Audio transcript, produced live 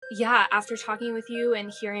yeah, after talking with you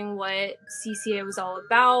and hearing what CCA was all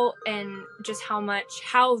about and just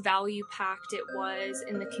how value packed it was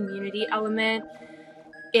in the community element,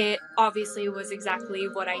 it obviously was exactly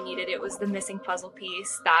what I needed. It was the missing puzzle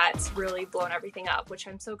piece that's really blown everything up, which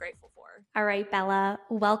I'm so grateful for. All right, Bella,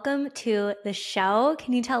 welcome to the show.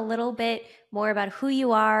 Can you tell a little bit more about who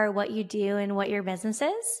you are, what you do, and what your business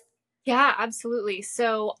is? Yeah, absolutely.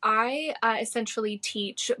 So I essentially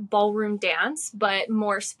teach ballroom dance, but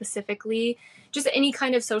more specifically, just any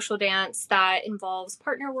kind of social dance that involves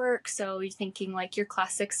partner work. So you're thinking like your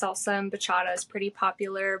classic salsa and bachata is pretty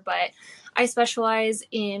popular, but I specialize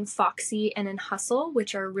in Foxy and in Hustle,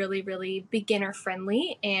 which are really, really beginner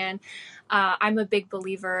friendly. And I'm a big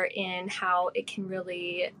believer in how it can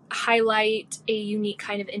really highlight a unique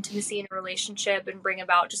kind of intimacy in a relationship and bring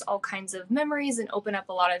about just all kinds of memories and open up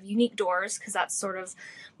a lot of unique doors, because that's sort of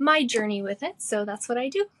my journey with it. So that's what I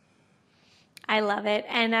do. I love it.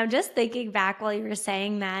 And I'm just thinking back while you were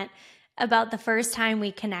saying that about the first time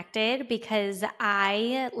we connected because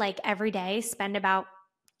I, like every day, spend about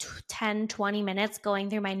 10, 20 minutes going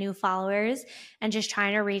through my new followers and just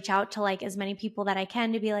trying to reach out to like as many people that I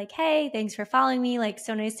can to be like, hey, thanks for following me. Like,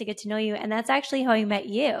 so nice to get to know you. And that's actually how I met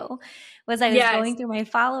you. Was I was Yes. going through my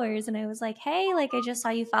followers and I was like, hey, like I just saw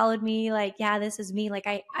you followed me. Like, yeah, this is me. Like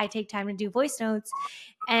I take time to do voice notes.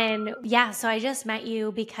 And yeah, so I just met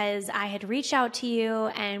you because I had reached out to you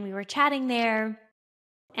and we were chatting there.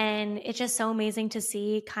 And it's just so amazing to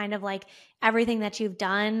see kind of like everything that you've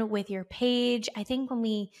done with your page. I think when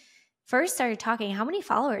we first started talking, how many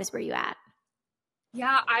followers were you at?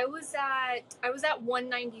 Yeah, I was at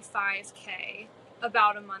 195K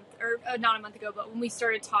about a month, or not a month ago, but when we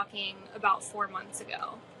started talking about 4 months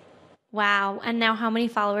ago. Wow. And now how many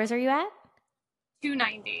followers are you at?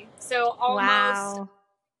 290. So almost Wow.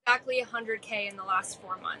 exactly 100K in the last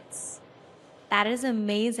 4 months. That is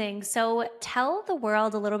amazing. So tell the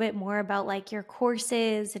world a little bit more about like your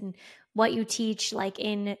courses and what you teach like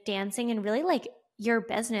in dancing and really like your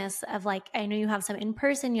business of like I know you have some in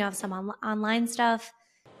person, you have some online stuff.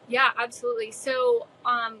 Yeah, absolutely. So,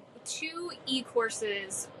 two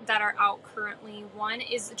e-courses that are out currently. One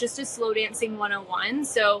is just a slow dancing 101.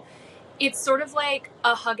 So it's sort of like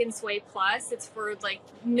a hug and sway plus. It's for like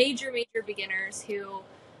major beginners who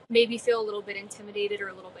maybe feel a little bit intimidated or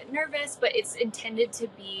a little bit nervous, but it's intended to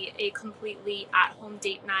be a completely at home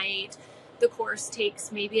date night. The course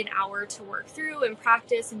takes maybe an hour to work through and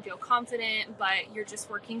practice and feel confident, but you're just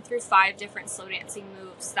working through 5 different slow dancing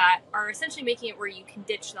moves that are essentially making it where you can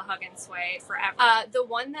ditch the hug and sway forever. The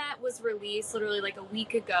one that was released literally like a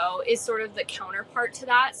week ago is sort of the counterpart to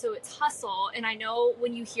that. So it's Hustle. And I know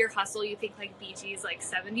when you hear Hustle, you think like Bee Gees, like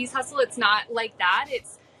 70s Hustle. It's not like that.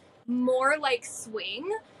 It's more like swing,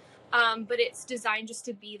 but it's designed just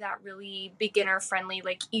to be that really beginner friendly,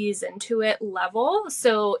 like ease into it level.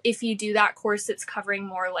 So if you do that course, it's covering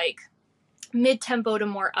more like mid tempo to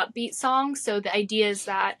more upbeat songs. So the idea is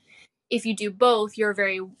that if you do both, you're a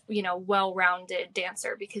very, well-rounded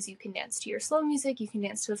dancer, because you can dance to your slow music, you can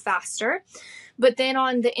dance to the faster. But then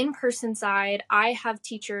on the in-person side, I have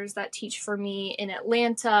teachers that teach for me in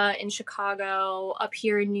Atlanta, in Chicago, up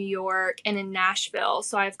here in New York, and in Nashville.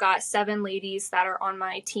 So I've got 7 ladies that are on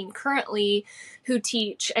my team currently who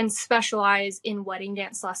teach and specialize in wedding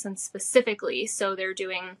dance lessons specifically. So they're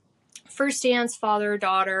doing first dance, father,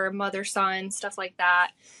 daughter, mother, son, stuff like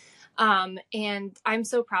that. And I'm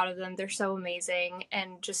so proud of them. They're so amazing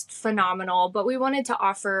and just phenomenal. But we wanted to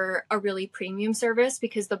offer a really premium service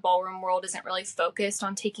because the ballroom world isn't really focused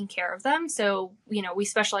on taking care of them. So, we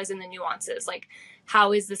specialize in the nuances, like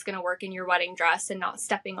how is this going to work in your wedding dress and not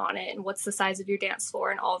stepping on it, and what's the size of your dance floor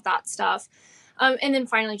and all of that stuff. And then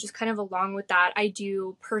finally, just kind of along with that, I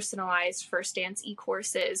do personalized first dance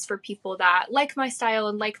e-courses for people that like my style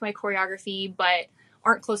and like my choreography, but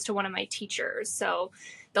aren't close to one of my teachers. So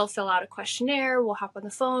they'll fill out a questionnaire, we'll hop on the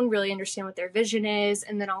phone, really understand what their vision is,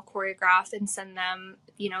 and then I'll choreograph and send them,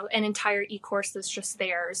 an entire e-course that's just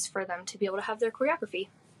theirs for them to be able to have their choreography.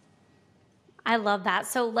 I love that.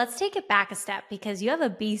 So let's take it back a step because you have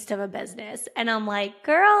a beast of a business. And I'm like,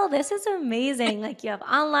 girl, this is amazing. Like you have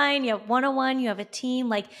online, you have 101, you have a team.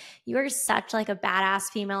 Like you are such like a badass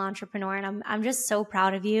female entrepreneur. And I'm just so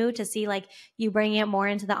proud of you to see like you bringing it more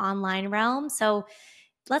into the online realm. So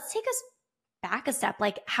let's take us back a step.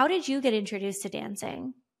 Like how did you get introduced to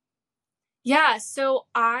dancing? Yeah, so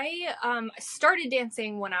I started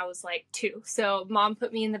dancing when I was like 2. So mom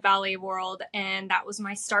put me in the ballet world, and that was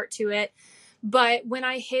my start to it. But when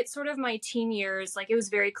I hit sort of my teen years, like it was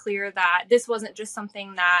very clear that this wasn't just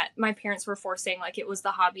something that my parents were forcing. Like it was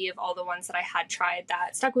the hobby of all the ones that I had tried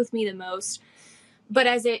that stuck with me the most. But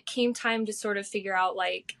as it came time to sort of figure out,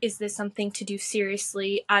 like, is this something to do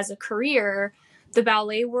seriously as a career? The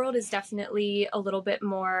ballet world is definitely a little bit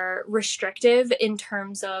more restrictive in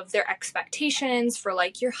terms of their expectations for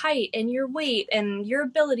like your height and your weight and your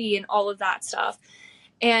ability and all of that stuff.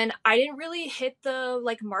 And I didn't really hit the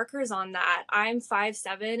like markers on that. I'm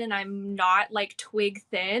 5'7" and I'm not like twig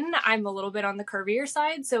thin. I'm a little bit on the curvier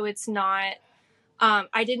side, so it's not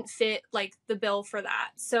I didn't fit like the bill for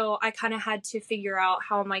that. So I kind of had to figure out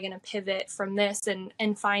how am I going to pivot from this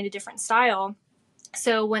and find a different style.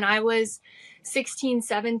 So when I was 16,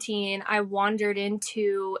 17, I wandered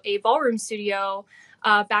into a ballroom studio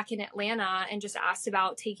back in Atlanta and just asked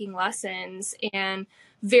about taking lessons. And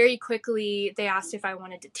very quickly, they asked if I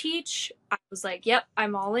wanted to teach. I was like, yep,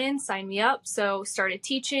 I'm all in, sign me up. So started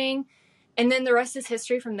teaching. And then the rest is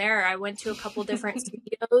history from there. I went to a couple different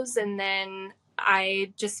studios, and then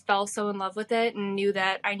I just fell so in love with it and knew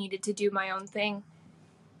that I needed to do my own thing.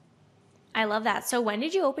 I love that. So when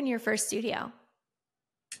did you open your first studio?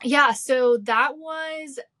 Yeah, so that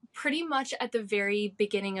was pretty much at the very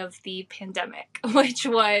beginning of the pandemic, which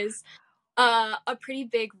was a pretty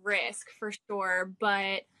big risk for sure.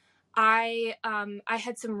 But I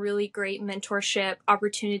had some really great mentorship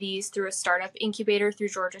opportunities through a startup incubator through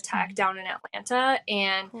Georgia Tech down in Atlanta,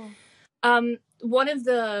 and Cool. one of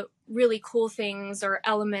the really cool things or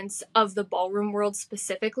elements of the ballroom world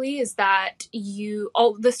specifically is that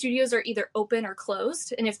all the studios are either open or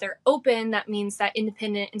closed. And if they're open, that means that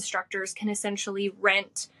independent instructors can essentially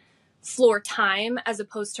rent floor time as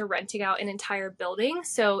opposed to renting out an entire building.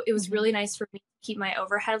 So it was really nice for me to keep my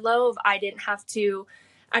overhead low. I didn't have to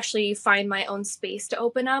actually find my own space to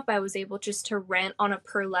open up. I was able just to rent on a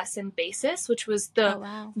per lesson basis, which was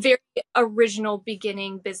the very original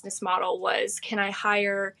beginning business model was, can I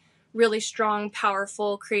hire really strong,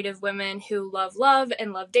 powerful, creative women who love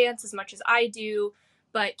and love dance as much as I do,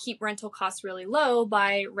 but keep rental costs really low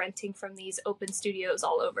by renting from these open studios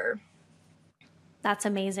all over. That's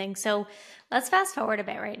amazing. So let's fast forward a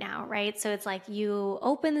bit right now, right? So it's like you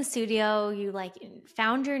open the studio, you like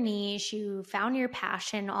found your niche, you found your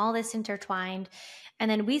passion, all this intertwined. And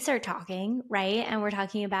then we start talking, right? And we're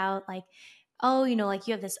talking about like, oh, like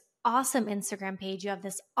you have this awesome Instagram page, you have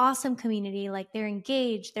this awesome community, like they're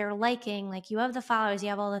engaged, they're liking, like you have the followers, you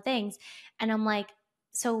have all the things. And I'm like,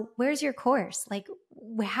 so where's your course? Like,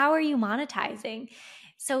 how are you monetizing?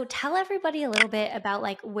 So tell everybody a little bit about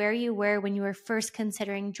like where you were when you were first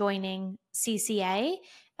considering joining CCA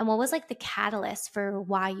and what was like the catalyst for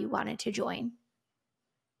why you wanted to join.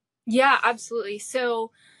 Yeah, absolutely.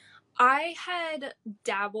 So I had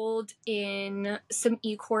dabbled in some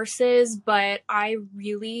e-courses, but I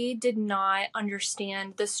really did not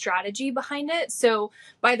understand the strategy behind it. So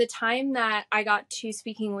by the time that I got to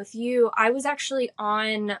speaking with you, I was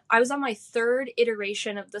on my third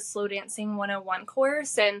iteration of the Slow Dancing 101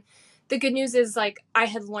 course. And the good news is like I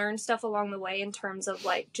had learned stuff along the way in terms of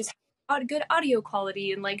like just good audio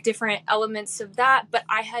quality and like different elements of that, but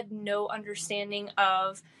I had no understanding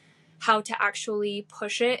of how to actually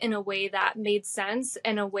push it in a way that made sense,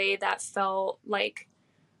 in a way that felt like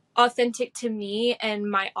authentic to me and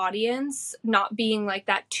my audience, not being like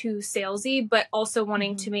that too salesy, but also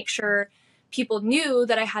wanting to make sure people knew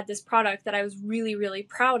that I had this product that I was really, really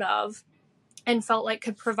proud of and felt like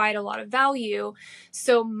could provide a lot of value.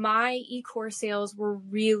 So my e-course sales were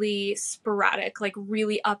really sporadic, like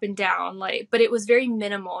really up and down, like, but it was very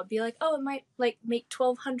minimal. It'd be like, oh, it might like make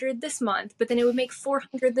 1,200 this month, but then it would make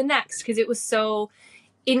 400 the next, because it was so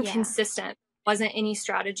inconsistent. There wasn't any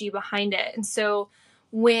strategy behind it. And so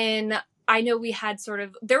when I know we had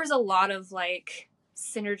there was a lot of like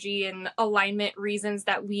synergy and alignment reasons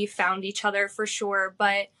that we found each other for sure,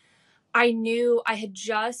 but I knew I had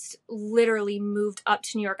just literally moved up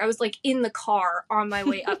to New York. I was like in the car on my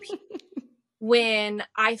way up here when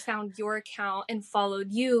I found your account and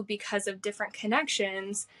followed you because of different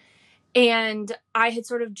connections. And I had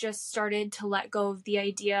sort of just started to let go of the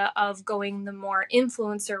idea of going the more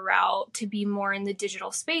influencer route to be more in the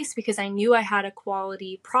digital space because I knew I had a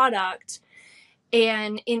quality product.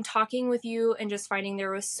 And in talking with you and just finding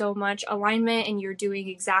there was so much alignment and you're doing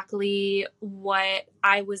exactly what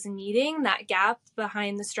I was needing, that gap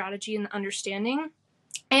behind the strategy and the understanding.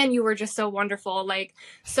 And you were just so wonderful, like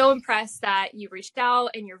so impressed that you reached out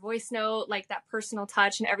and your voice note, like that personal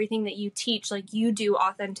touch and everything that you teach, like you do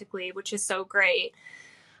authentically, which is so great.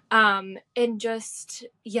 And just,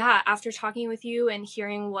 yeah, after talking with you and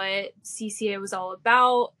hearing what CCA was all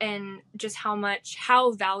about and just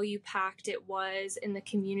how value packed it was in the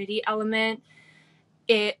community element,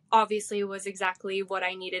 it obviously was exactly what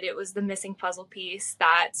I needed. It was the missing puzzle piece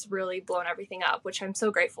that's really blown everything up, which I'm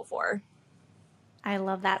so grateful for. I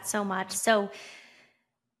love that so much. So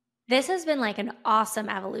this has been like an awesome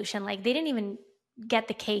evolution. Like they didn't even get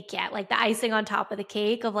the cake yet, like the icing on top of the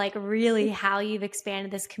cake of like really how you've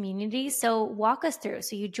expanded this community. So walk us through.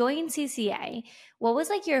 So you joined CCA. What was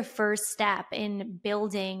like your first step in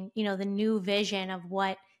building, the new vision of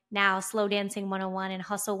what now Slow Dancing 101 and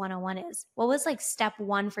Hustle 101 is? What was like step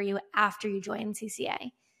one for you after you joined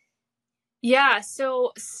CCA? Yeah,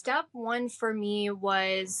 so step one for me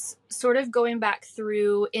was sort of going back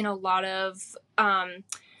through in a lot of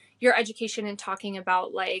your education and talking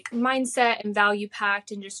about like mindset and value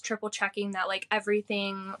pact and just triple checking that like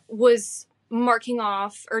everything was marking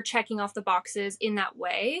off or checking off the boxes in that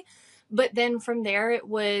way. But then from there, it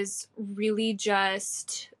was really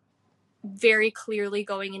just very clearly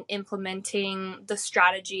going and implementing the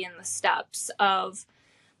strategy and the steps of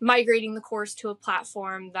migrating the course to a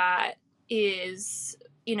platform that is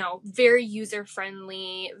very user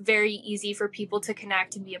friendly, very easy for people to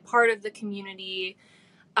connect and be a part of the community,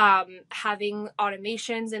 having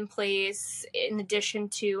automations in place in addition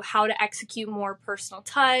to how to execute more personal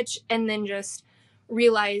touch, and then just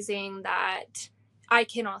realizing that I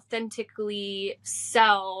can authentically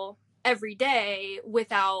sell every day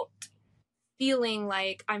without feeling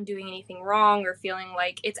like I'm doing anything wrong or feeling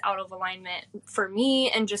like it's out of alignment for me,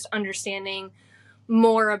 and just understanding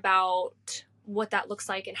more about what that looks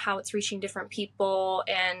like and how it's reaching different people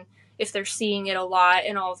and if they're seeing it a lot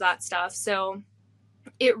and all of that stuff. So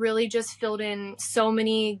it really just filled in so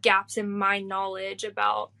many gaps in my knowledge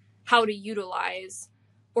about how to utilize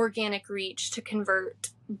organic reach to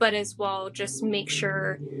convert, but as well just make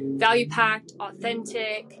sure value packed,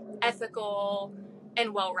 authentic, ethical,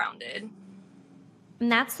 and well rounded.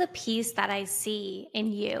 And that's the piece that I see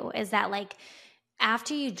in you is that like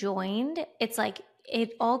after you joined, it's like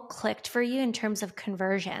it all clicked for you in terms of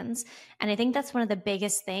conversions. And I think that's one of the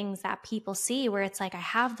biggest things that people see where it's like, I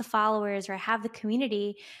have the followers or I have the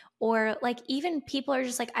community, or like even people are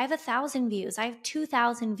just like, I have 1,000 views, I have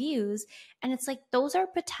 2,000 views. And it's like, those are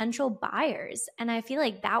potential buyers. And I feel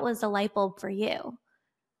like that was the light bulb for you.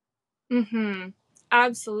 Mm-hmm.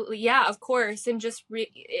 Absolutely. Yeah, of course. And just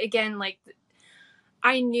again, like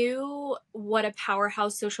I knew what a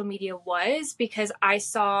powerhouse social media was because I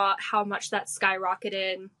saw how much that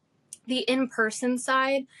skyrocketed the in-person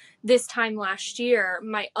side this time last year.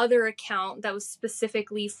 My other account that was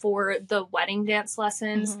specifically for the wedding dance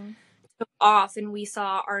lessons Mm-hmm. took off, and we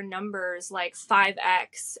saw our numbers like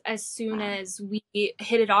 5x as soon Wow. as we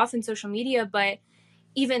hit it off in social media. But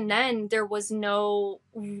even then there was no,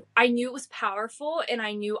 I knew it was powerful and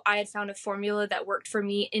I knew I had found a formula that worked for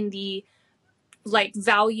me in the like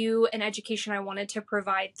value and education I wanted to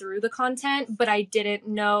provide through the content, but I didn't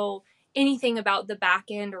know anything about the back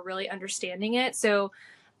end or really understanding it. So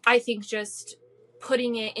I think just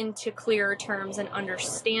putting it into clearer terms and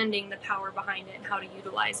understanding the power behind it and how to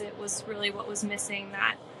utilize it was really what was missing,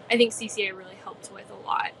 that I think CCA really helped with a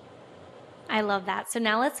lot. I love that. So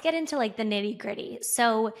now let's get into like the nitty gritty.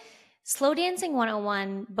 So Slow Dancing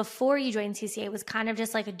 101 before you joined CCA was kind of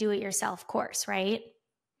just like a do it yourself course, right?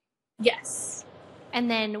 Yes. And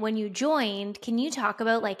then when you joined, can you talk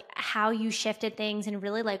about like how you shifted things and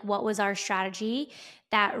really like what was our strategy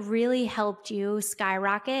that really helped you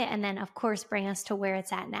skyrocket and then of course bring us to where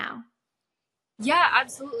it's at now? Yeah,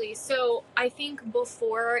 absolutely. So I think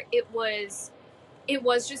before it was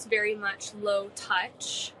just very much low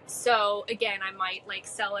touch. So again, I might like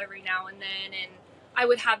sell every now and then, and I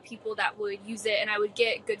would have people that would use it and I would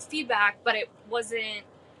get good feedback, but I wasn't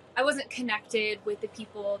connected with the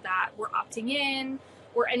people that were opting in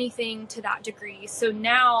or anything to that degree. So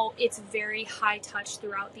now it's very high touch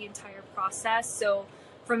throughout the entire process. So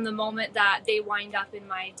from the moment that they wind up in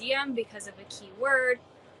my DM because of a keyword,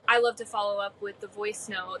 I love to follow up with the voice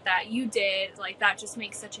note that you did. Like that just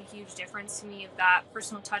makes such a huge difference to me of that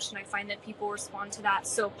personal touch. And I find that people respond to that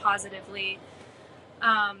so positively.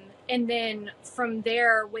 And then from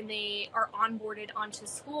there, when they are onboarded onto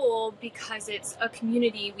school, because it's a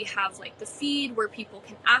community, we have like the feed where people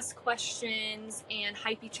can ask questions and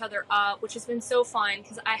hype each other up, which has been so fun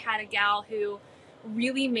because I had a gal who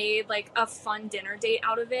really made like a fun dinner date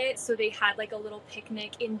out of it. So they had like a little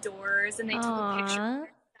picnic indoors and they took a picture Aww.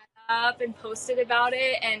 up and posted about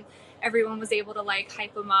it, and everyone was able to like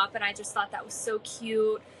hype them up, and I just thought that was so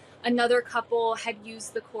cute. Another couple had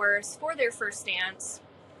used the course for their first dance,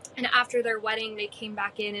 and after their wedding they came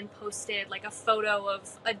back in and posted like a photo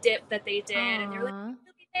of a dip that they did, and they're like, Aww. we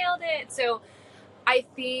really nailed it. So I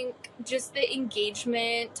think just the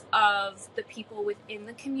engagement of the people within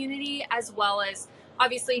the community, as well as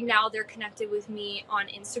obviously now they're connected with me on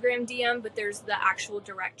Instagram DM, but there's the actual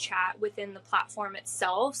direct chat within the platform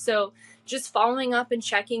itself. So just following up and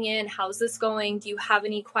checking in, how's this going? Do you have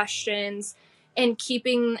any questions? And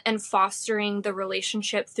keeping and fostering the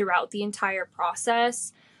relationship throughout the entire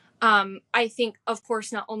process. I think, of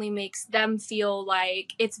course, not only makes them feel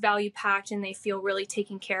like it's value packed and they feel really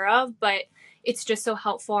taken care of, but it's just so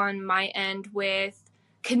helpful on my end with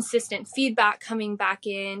consistent feedback coming back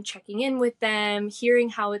in, checking in with them, hearing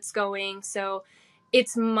how it's going. So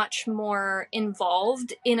it's much more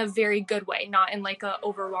involved in a very good way, not in like a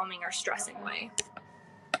overwhelming or stressing way.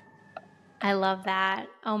 I love that.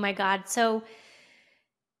 Oh my God. So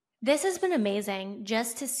this has been amazing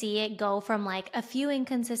just to see it go from like a few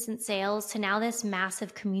inconsistent sales to now this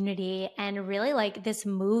massive community and really like this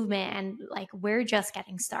movement. And like, we're just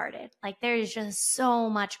getting started. Like, there's just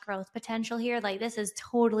so much growth potential here. Like, this is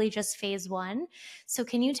totally just phase one. So,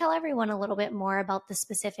 can you tell everyone a little bit more about the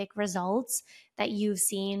specific results that you've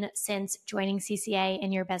seen since joining CCA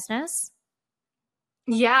in your business?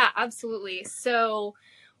 Yeah, absolutely. So,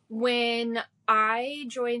 when I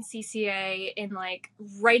joined CCA in like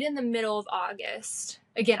right in the middle of August,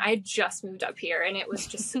 again, I had just moved up here and it was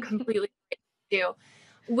just completely new.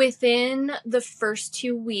 Within the first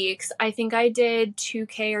 2 weeks, I think I did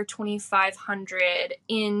 2K or 2,500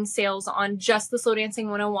 in sales on just the Slow Dancing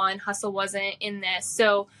 101. Hustle wasn't in this.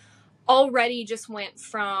 So already just went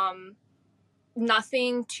from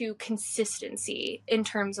nothing to consistency in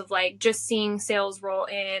terms of like just seeing sales roll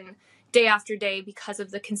in day after day because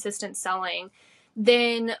of the consistent selling.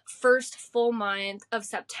 Then first full month of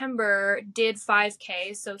September did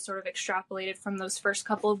 5K, so sort of extrapolated from those first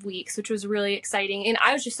couple of weeks, which was really exciting. And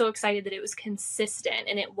I was just so excited that it was consistent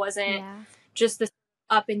and it wasn't just this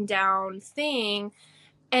up and down thing.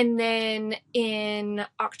 And then in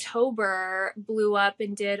October blew up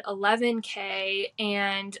and did 11K,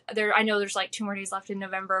 and I know there's like 2 more days left in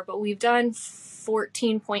November, but we've done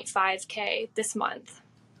 14.5K this month.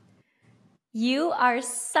 You are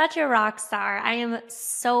such a rock star. I am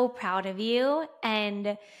so proud of you.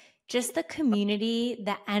 And just the community,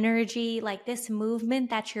 the energy, like this movement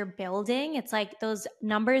that you're building, it's like those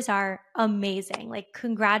numbers are amazing. Like,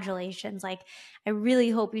 congratulations. Like, I really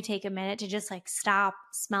hope you take a minute to just like stop,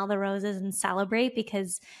 smell the roses, and celebrate,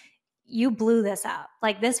 because you blew this up.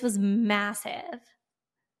 Like, this was massive.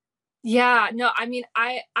 Yeah, no, I mean,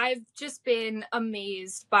 I've just been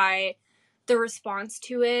amazed by the response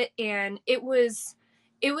to it, and it was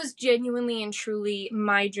genuinely and truly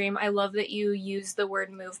my dream. I love that you use the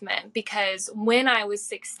word movement, because when I was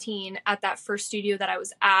 16 at that first studio that I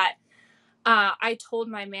was at, I told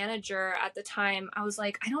my manager at the time, I was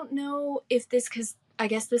like, I don't know if this, because I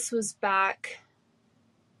guess this was back,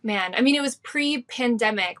 man, I mean, it was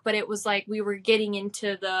pre-pandemic, but it was like we were getting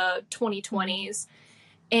into the 2020s.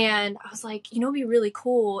 And I was like, you know, what'd be really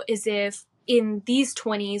cool is if in these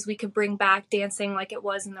 20s we could bring back dancing like it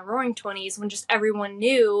was in the Roaring 20s, when just everyone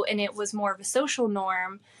knew and it was more of a social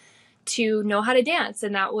norm to know how to dance.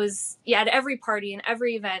 And that was, yeah, at every party and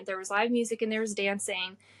every event, there was live music and there was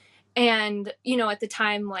dancing. And, you know, at the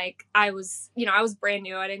time, like I was brand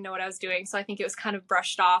new. I didn't know what I was doing. So I think it was kind of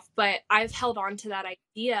brushed off, but I've held on to that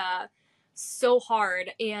idea so hard.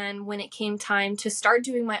 And when it came time to start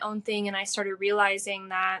doing my own thing, and I started realizing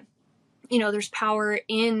that, you know, there's power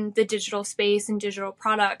in the digital space and digital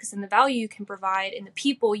products and the value you can provide and the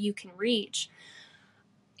people you can reach,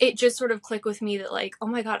 it just sort of clicked with me that like, oh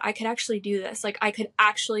my God, I could actually do this. Like, I could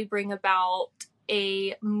actually bring about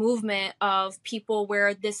a movement of people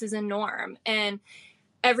where this is a norm. And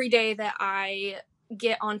every day that I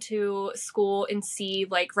get onto school and see,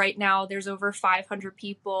 like right now there's over 500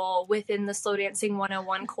 people within the Slow Dancing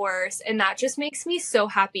 101 course, and that just makes me so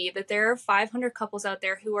happy that there are 500 couples out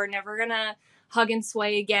there who are never gonna hug and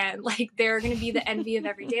sway again. Like, they're gonna be the envy of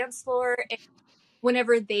every dance floor, and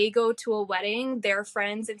whenever they go to a wedding, their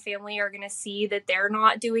friends and family are gonna see that they're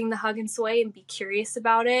not doing the hug and sway and be curious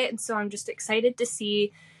about it. And so I'm just excited to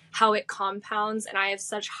see how it compounds, and I have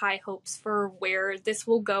such high hopes for where this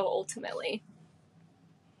will go ultimately.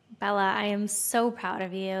 Bella, I am so proud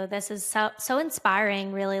of you. This is so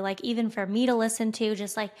inspiring, really, like even for me to listen to,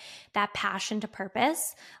 just like that passion to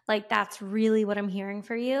purpose. Like, that's really what I'm hearing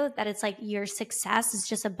for you, that it's like your success is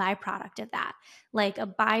just a byproduct of that. Like a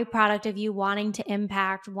byproduct of you wanting to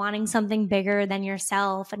impact, wanting something bigger than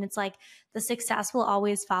yourself. And it's like the success will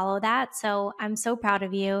always follow that. So I'm so proud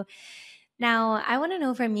of you. Now, I want to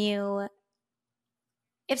know from you,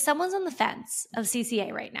 if someone's on the fence of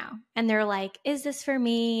CCA right now and they're like, is this for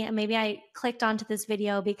me? And maybe I clicked onto this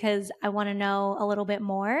video because I want to know a little bit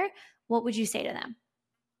more, what would you say to them?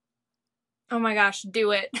 Oh my gosh,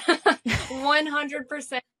 do it.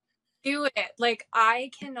 100% do it. Like,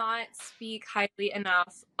 I cannot speak highly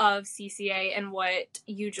enough of CCA and what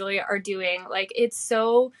you, Julia, are doing. Like, it's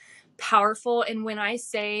so powerful. And when I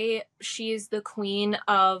say she is the queen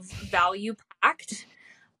of value packed,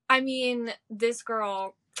 I mean, this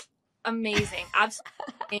girl, amazing.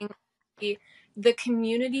 Absolutely. The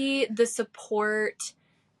community, the support,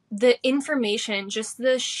 the information, just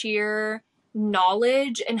the sheer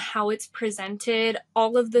knowledge and how it's presented,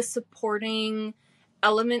 all of the supporting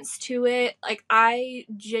elements to it. Like, I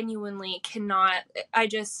genuinely cannot, I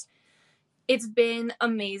just, it's been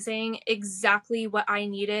amazing, exactly what I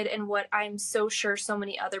needed and what I'm so sure so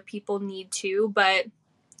many other people need too. But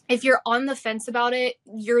if you're on the fence about it,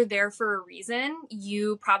 you're there for a reason.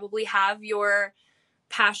 You probably have your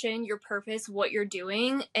passion, your purpose, what you're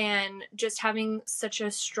doing, and just having such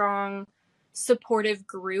a strong, supportive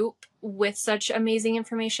group with such amazing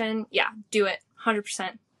information. Yeah, do it.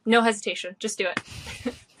 100%. No hesitation. Just do it.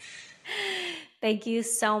 Thank you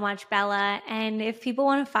so much, Bella. And if people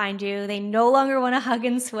want to find you, they no longer want to hug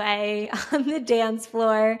and sway on the dance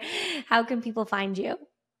floor, how can people find you?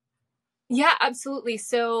 Yeah, absolutely.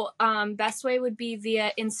 So, best way would be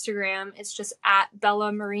via Instagram. It's just at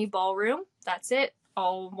Bella Marie Ballroom. That's it.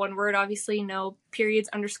 All one word, obviously, no periods,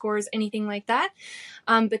 underscores, anything like that.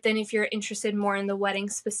 But then if you're interested more in the wedding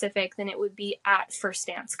specific, then it would be at First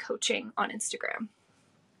Dance Coaching on Instagram.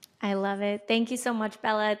 I love it. Thank you so much,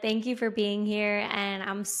 Bella. Thank you for being here. And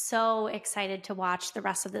I'm so excited to watch the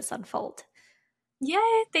rest of this unfold. Yay,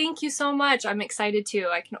 thank you so much. I'm excited too.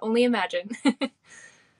 I can only imagine.